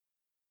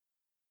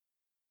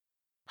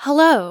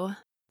Hello!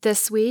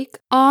 This week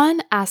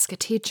on Ask a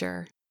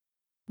Teacher,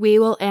 we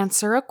will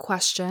answer a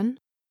question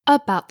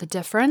about the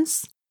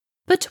difference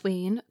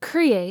between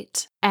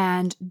create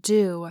and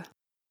do.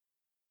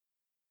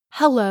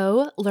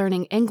 Hello,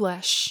 Learning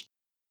English.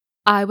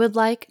 I would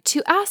like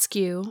to ask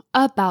you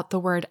about the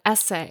word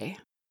essay.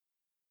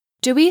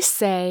 Do we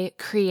say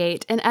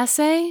create an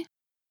essay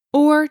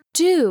or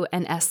do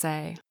an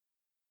essay?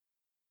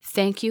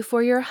 Thank you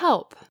for your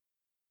help.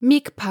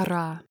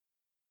 Mikpara.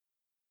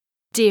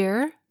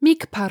 Dear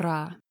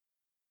Mikpara,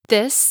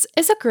 this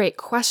is a great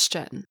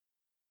question,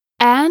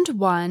 and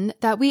one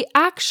that we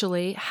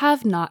actually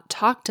have not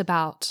talked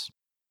about.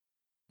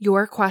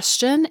 Your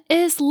question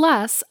is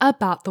less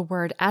about the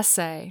word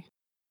essay,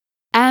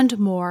 and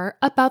more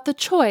about the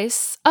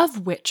choice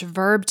of which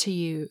verb to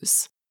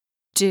use,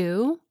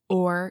 do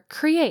or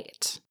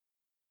create.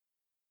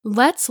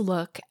 Let's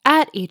look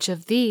at each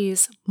of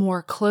these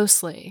more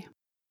closely.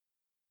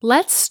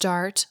 Let's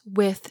start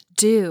with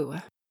do.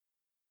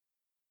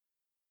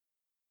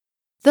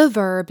 The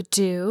verb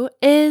do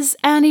is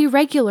an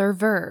irregular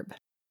verb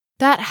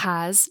that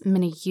has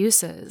many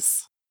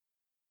uses.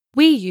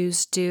 We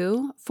use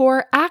do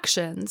for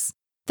actions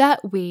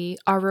that we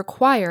are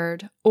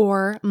required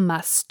or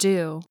must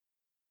do,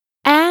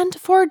 and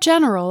for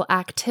general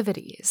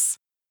activities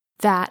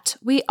that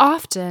we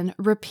often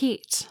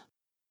repeat.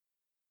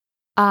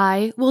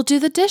 I will do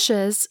the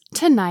dishes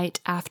tonight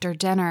after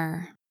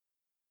dinner.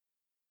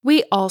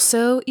 We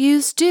also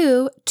use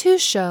do to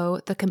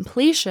show the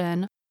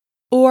completion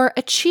or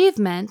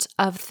achievement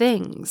of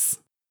things.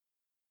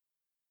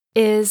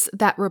 Is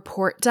that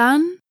report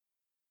done?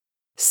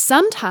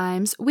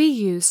 Sometimes we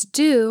use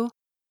do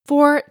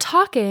for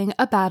talking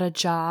about a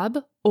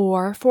job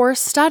or for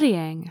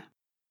studying.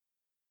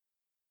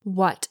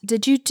 What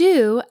did you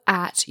do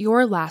at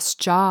your last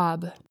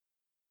job?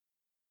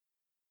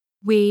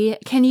 We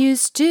can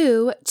use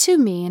do to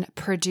mean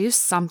produce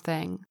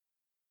something,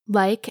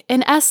 like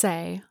an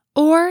essay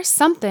or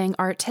something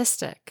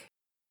artistic.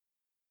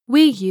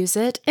 We use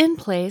it in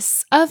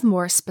place of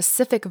more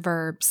specific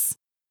verbs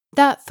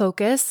that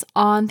focus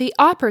on the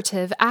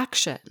operative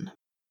action.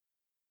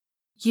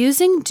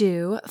 Using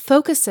do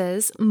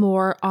focuses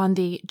more on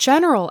the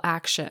general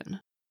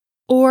action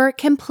or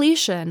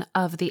completion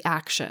of the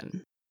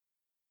action.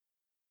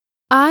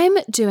 I'm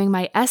doing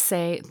my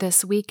essay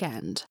this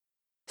weekend,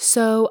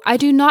 so I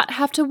do not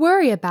have to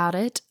worry about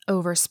it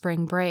over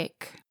spring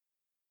break.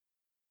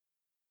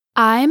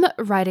 I'm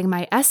writing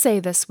my essay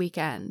this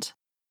weekend,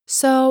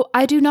 so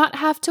I do not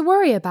have to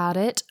worry about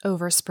it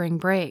over spring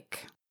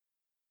break.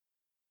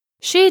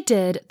 She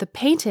did the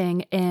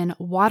painting in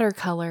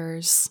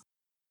watercolors.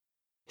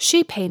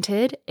 She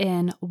painted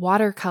in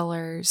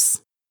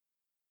watercolors.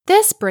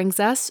 This brings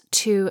us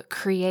to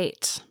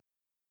create.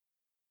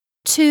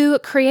 To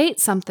create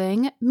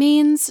something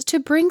means to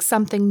bring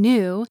something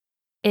new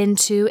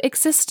into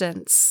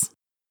existence.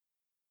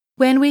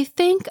 When we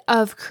think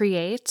of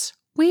create,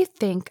 we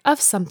think of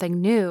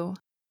something new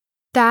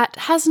that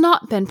has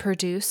not been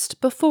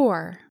produced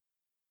before.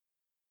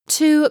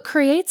 To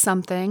create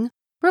something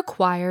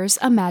requires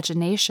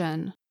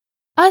imagination,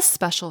 a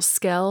special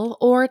skill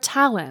or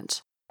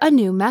talent, a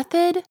new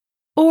method,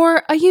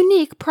 or a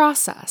unique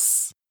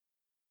process.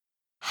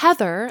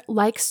 Heather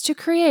likes to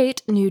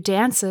create new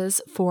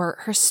dances for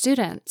her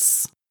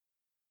students.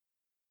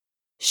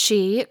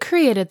 She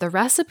created the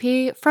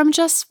recipe from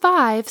just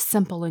 5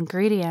 simple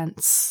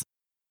ingredients.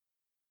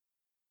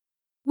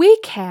 We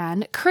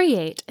can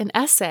create an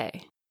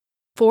essay.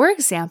 For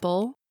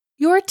example,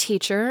 your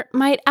teacher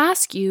might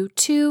ask you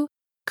to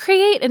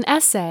create an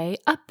essay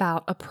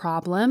about a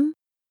problem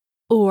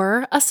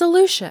or a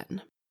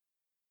solution.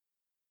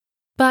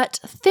 But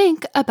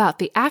think about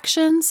the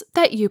actions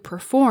that you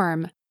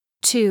perform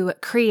to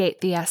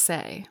create the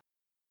essay.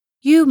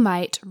 You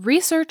might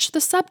research the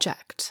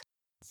subject,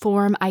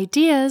 form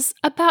ideas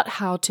about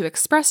how to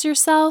express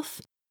yourself,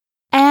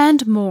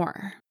 and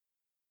more.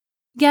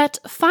 Yet,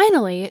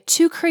 finally,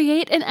 to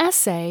create an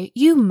essay,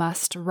 you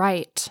must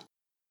write.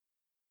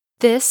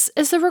 This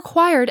is the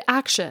required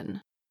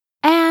action,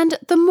 and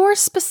the more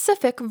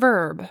specific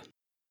verb.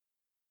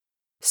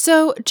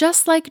 So,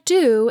 just like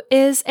do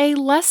is a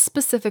less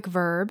specific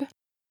verb,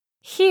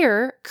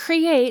 here,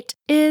 create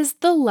is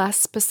the less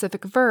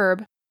specific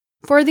verb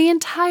for the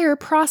entire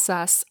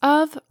process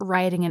of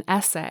writing an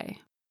essay.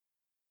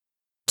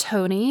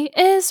 Tony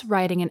is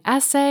writing an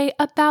essay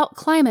about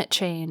climate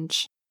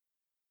change.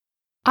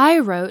 I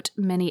wrote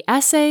many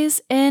essays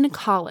in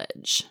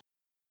college.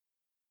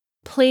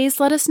 Please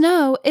let us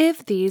know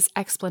if these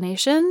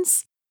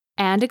explanations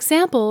and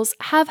examples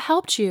have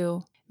helped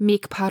you,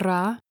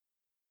 Mikpara.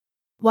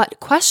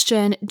 What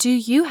question do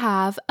you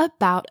have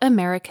about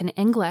American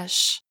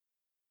English?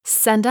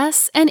 Send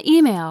us an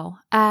email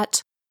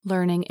at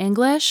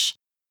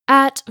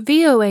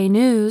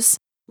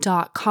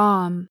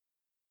learningenglish@voanews.com.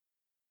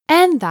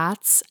 And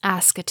that's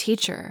Ask a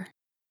Teacher.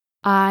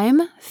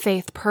 I'm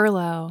Faith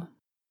Perlow.